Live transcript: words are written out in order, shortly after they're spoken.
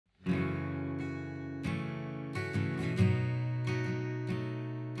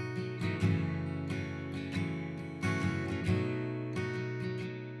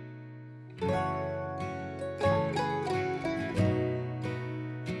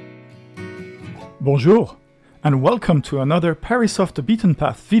Bonjour, and welcome to another Paris Off the Beaten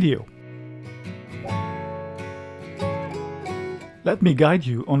Path video. Let me guide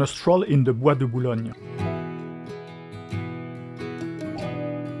you on a stroll in the Bois de Boulogne.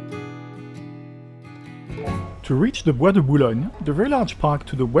 To reach the Bois de Boulogne, the very large park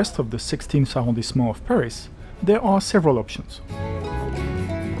to the west of the 16th arrondissement of Paris, there are several options.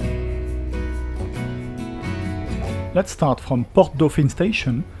 Let's start from Porte Dauphine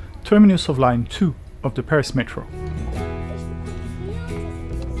station, terminus of line 2 of the Paris metro.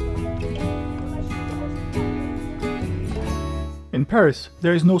 In Paris,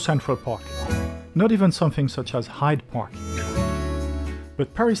 there is no central park, not even something such as Hyde Park.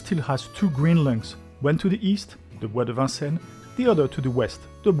 But Paris still has two green lungs, one to the east, the Bois de Vincennes, the other to the west,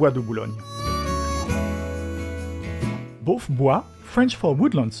 the Bois de Boulogne. Both bois, French for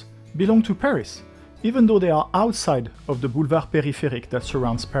woodlands, belong to Paris, even though they are outside of the boulevard périphérique that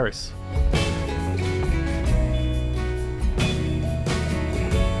surrounds Paris.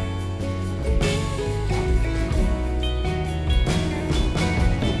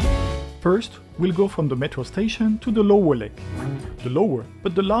 First, we'll go from the metro station to the lower lake, the lower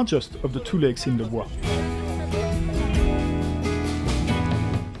but the largest of the two lakes in the Bois.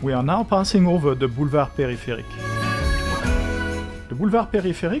 We are now passing over the boulevard périphérique. The boulevard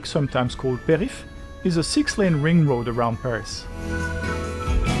périphérique, sometimes called Périph', is a 6-lane ring road around Paris.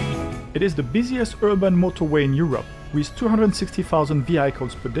 It is the busiest urban motorway in Europe, with 260,000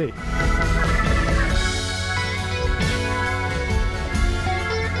 vehicles per day.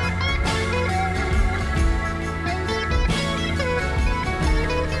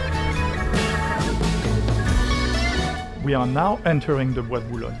 We are now entering the Bois de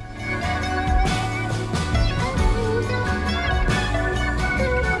Boulogne.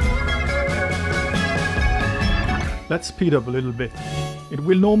 Let's speed up a little bit. It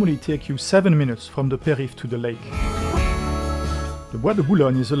will normally take you 7 minutes from the Périph' to the lake. The Bois de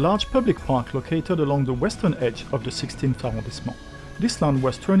Boulogne is a large public park located along the western edge of the 16th arrondissement. This land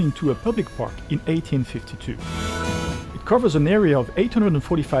was turned into a public park in 1852. It covers an area of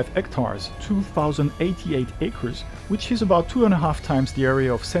 845 hectares, 2,088 acres, which is about 2.5 times the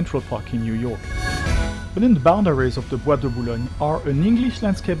area of Central Park in New York. Within the boundaries of the Bois de Boulogne are an English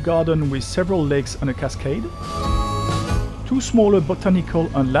landscape garden with several lakes and a cascade, two smaller botanical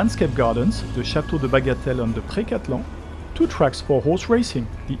and landscape gardens, the Château de Bagatelle and the Pré-Catelan, two tracks for horse racing,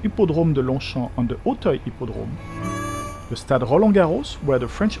 the Hippodrome de Longchamp and the Auteuil Hippodrome, the Stade Roland-Garros, where the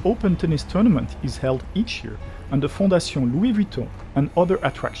French Open tennis tournament is held each year, and the Fondation Louis Vuitton and other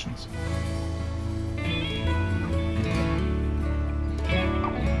attractions.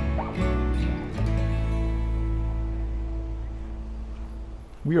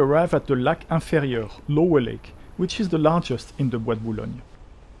 We arrive at the Lac Inférieur, lower lake, which is the largest in the Bois de Boulogne.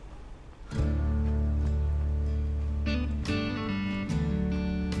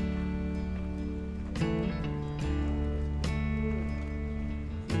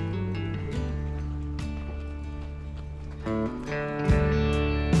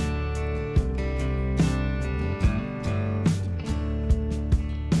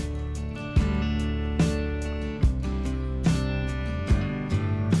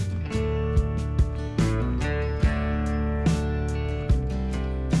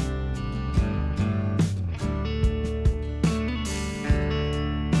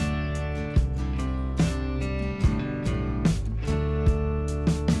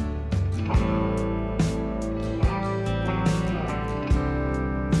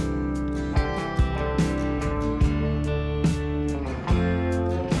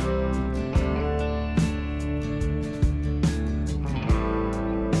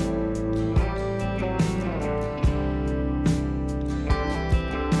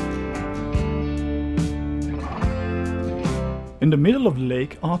 In the middle of the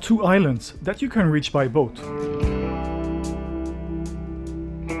lake are two islands that you can reach by boat.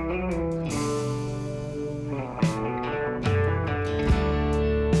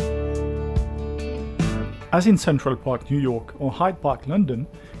 As in Central Park, New York or Hyde Park, London,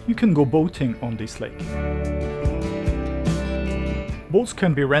 you can go boating on this lake. Boats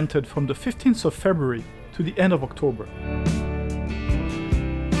can be rented from the 15th of February to the end of October.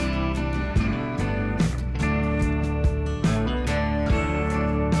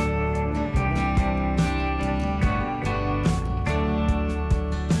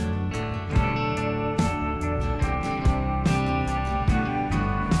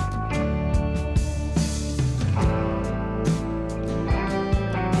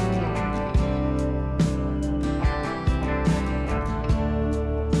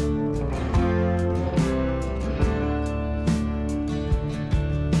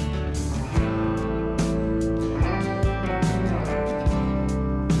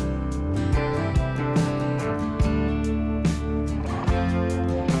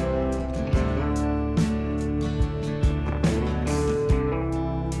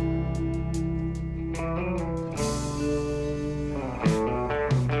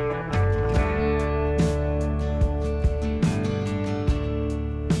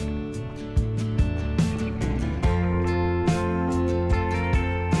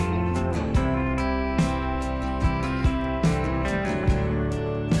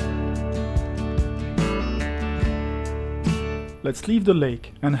 let's leave the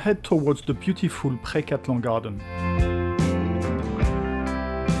lake and head towards the beautiful Pré-Catelan garden.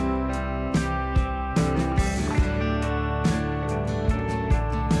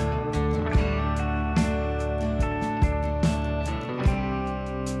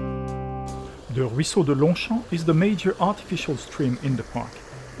 The Ruisseau de Longchamp is the major artificial stream in the park.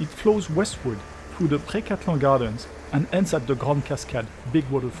 It flows westward through the Pré-Catelan gardens and ends at the Grande Cascade, big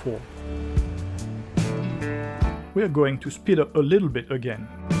waterfall. We are going to speed up a little bit again.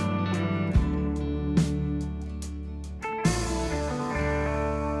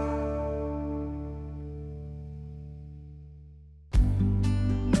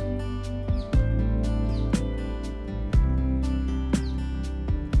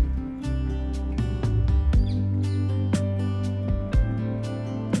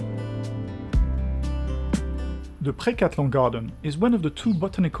 The Pré-Catelan garden is one of the two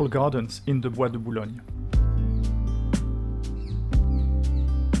botanical gardens in the Bois de Boulogne.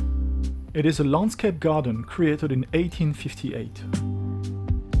 It is a landscape garden created in 1858.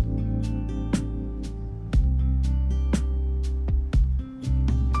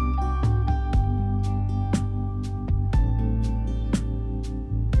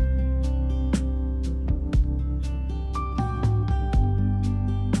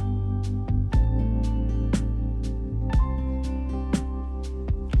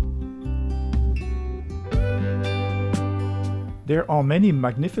 There are many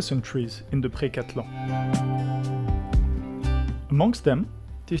magnificent trees in the Pré-Catelan. Amongst them,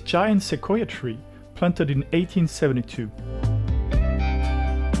 this giant sequoia tree planted in 1872.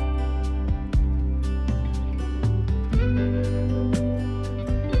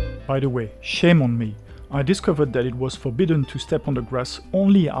 By the way, shame on me, I discovered that it was forbidden to step on the grass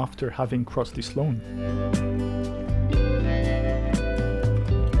only after having crossed this lawn.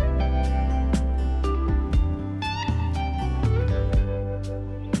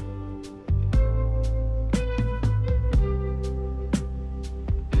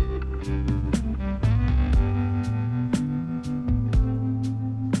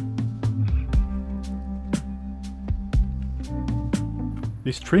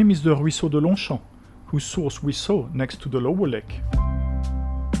 This stream is the Ruisseau de Longchamp, whose source we saw next to the lower lake.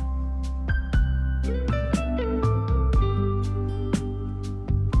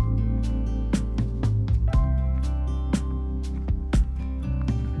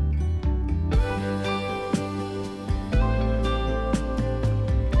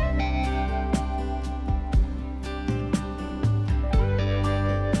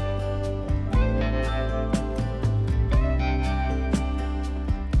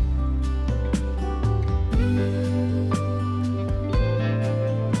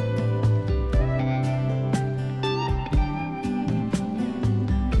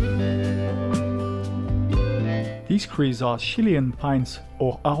 These trees are Chilean pines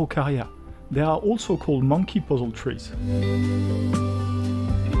or Araucaria. They are also called monkey puzzle trees.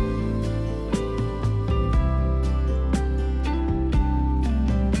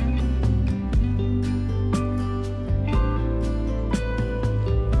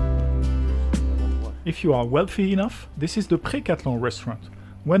 If you are wealthy enough, this is the Pré-Catelan restaurant,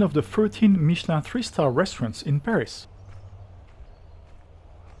 one of the 13 Michelin 3-star restaurants in Paris.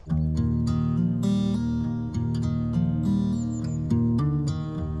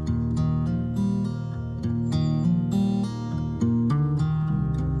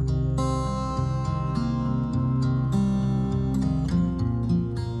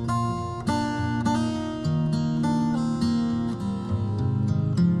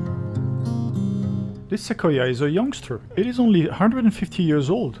 This sequoia is a youngster. It is only 150 years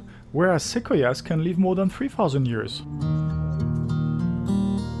old, whereas sequoias can live more than 3,000 years.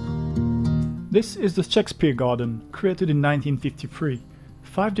 This is the Shakespeare Garden, created in 1953.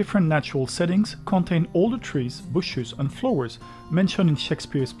 5 different natural settings contain all the trees, bushes and flowers mentioned in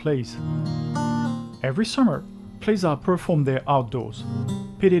Shakespeare's plays. Every summer, plays are performed there outdoors.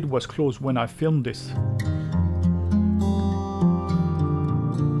 Pity it was closed when I filmed this.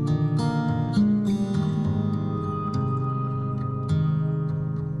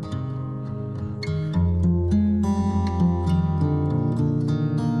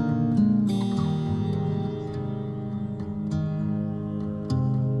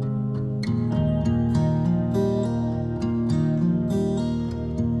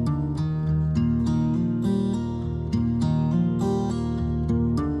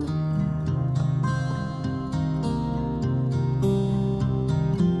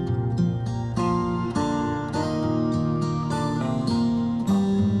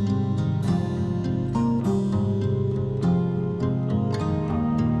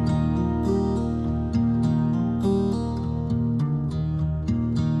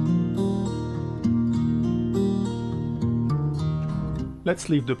 Let's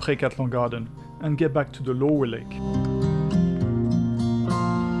leave the Pré-Catalan garden and get back to the lower lake.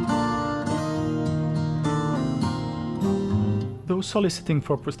 Though soliciting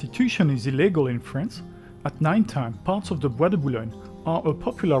for prostitution is illegal in France, at nighttime parts of the Bois de Boulogne are a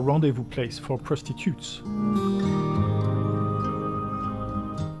popular rendezvous place for prostitutes.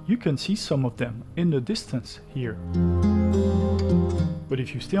 You can see some of them in the distance here. But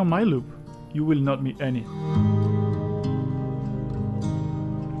if you stay on my loop, you will not meet any.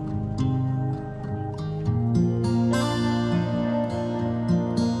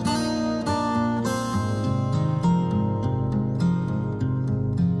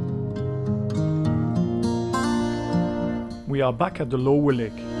 We are back at the lower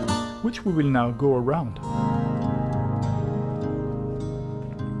lake, which we will now go around.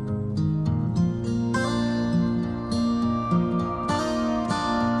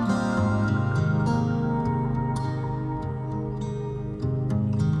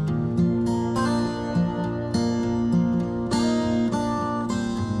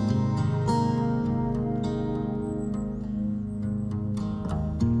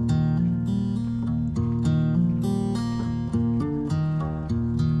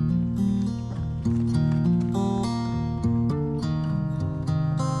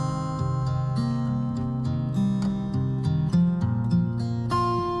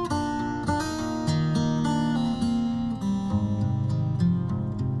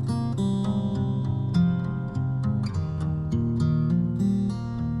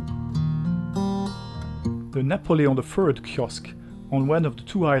 The Napoleon III kiosk on one of the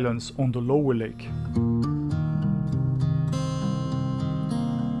two islands on the lower lake.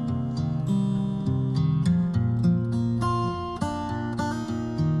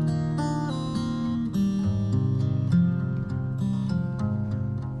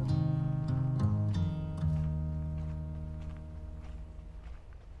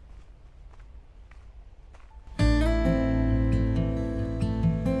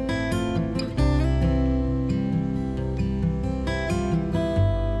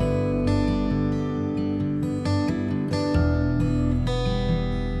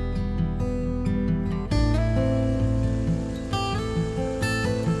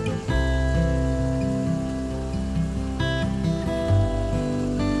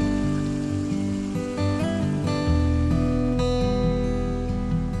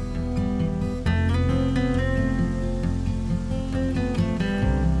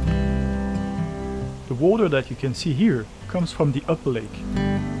 The water that you can see here comes from the upper lake.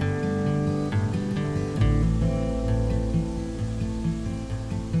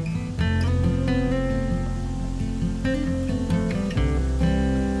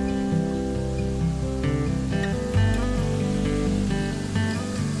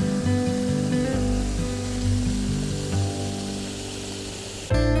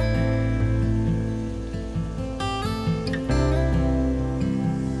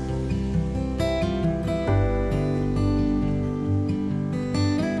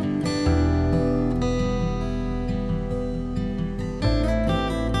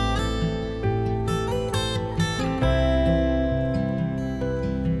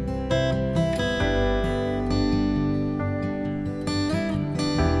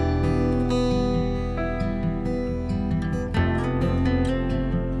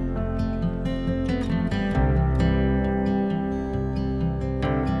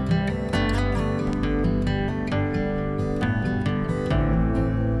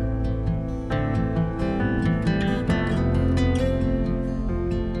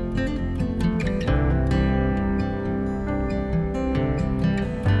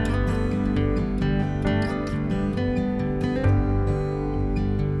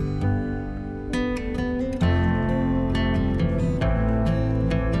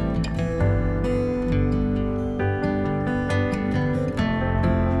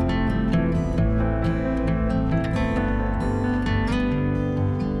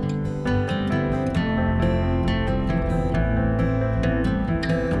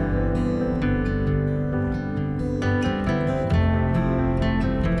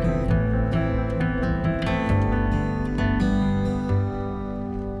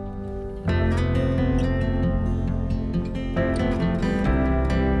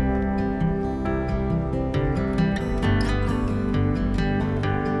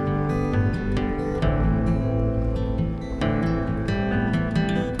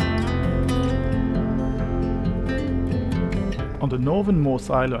 On the northernmost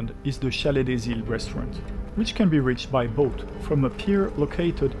island is the Chalet des Îles restaurant, which can be reached by boat from a pier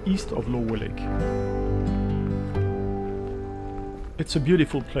located east of Lower Lake. It's a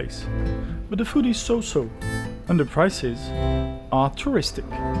beautiful place, but the food is so-so. and the prices are touristic.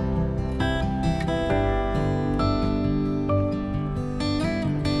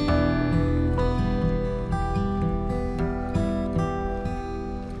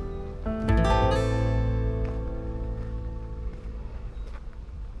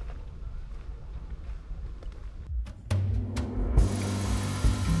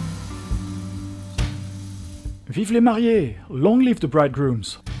 Vive les mariés! Long live the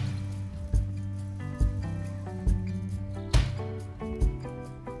bridegrooms!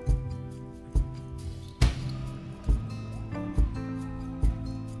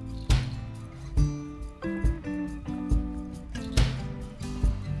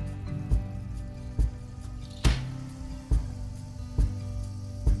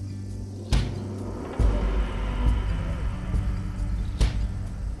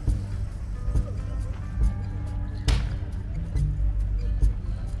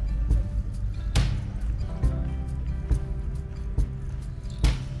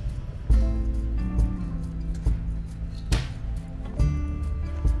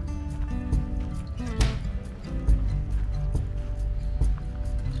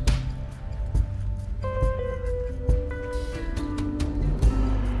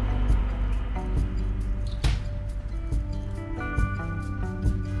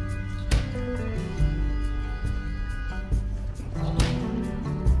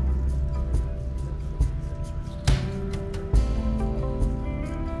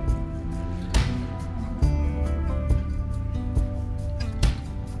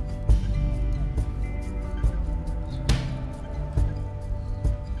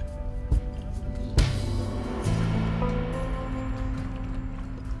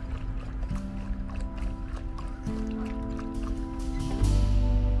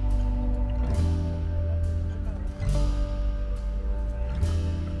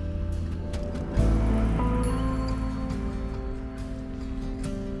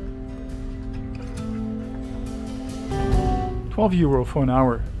 €12 for an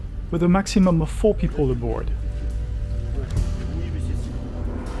hour, with a maximum of 4 people aboard.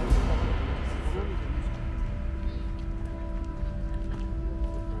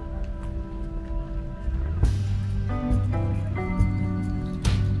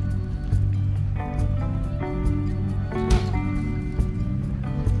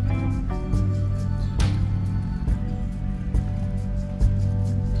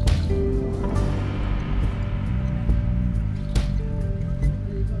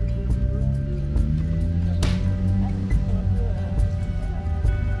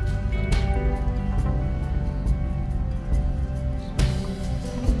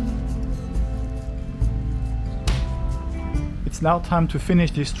 It's now time to finish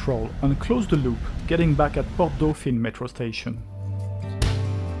this stroll and close the loop, getting back at Porte Dauphine metro station.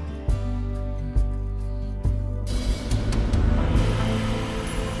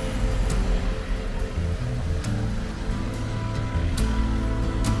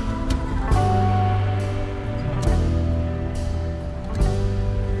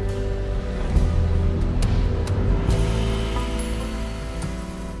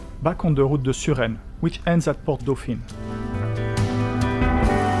 Back on the route de Suresnes, which ends at Porte Dauphine.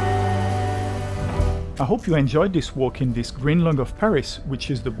 I hope you enjoyed this walk in this green lung of Paris, which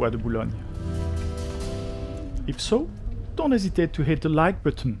is the Bois de Boulogne. If so, don't hesitate to hit the like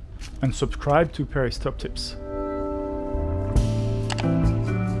button and subscribe to Paris Top Tips.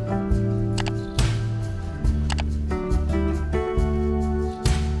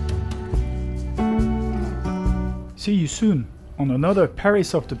 See you soon on another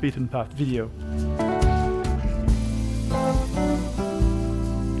Paris off the beaten path video.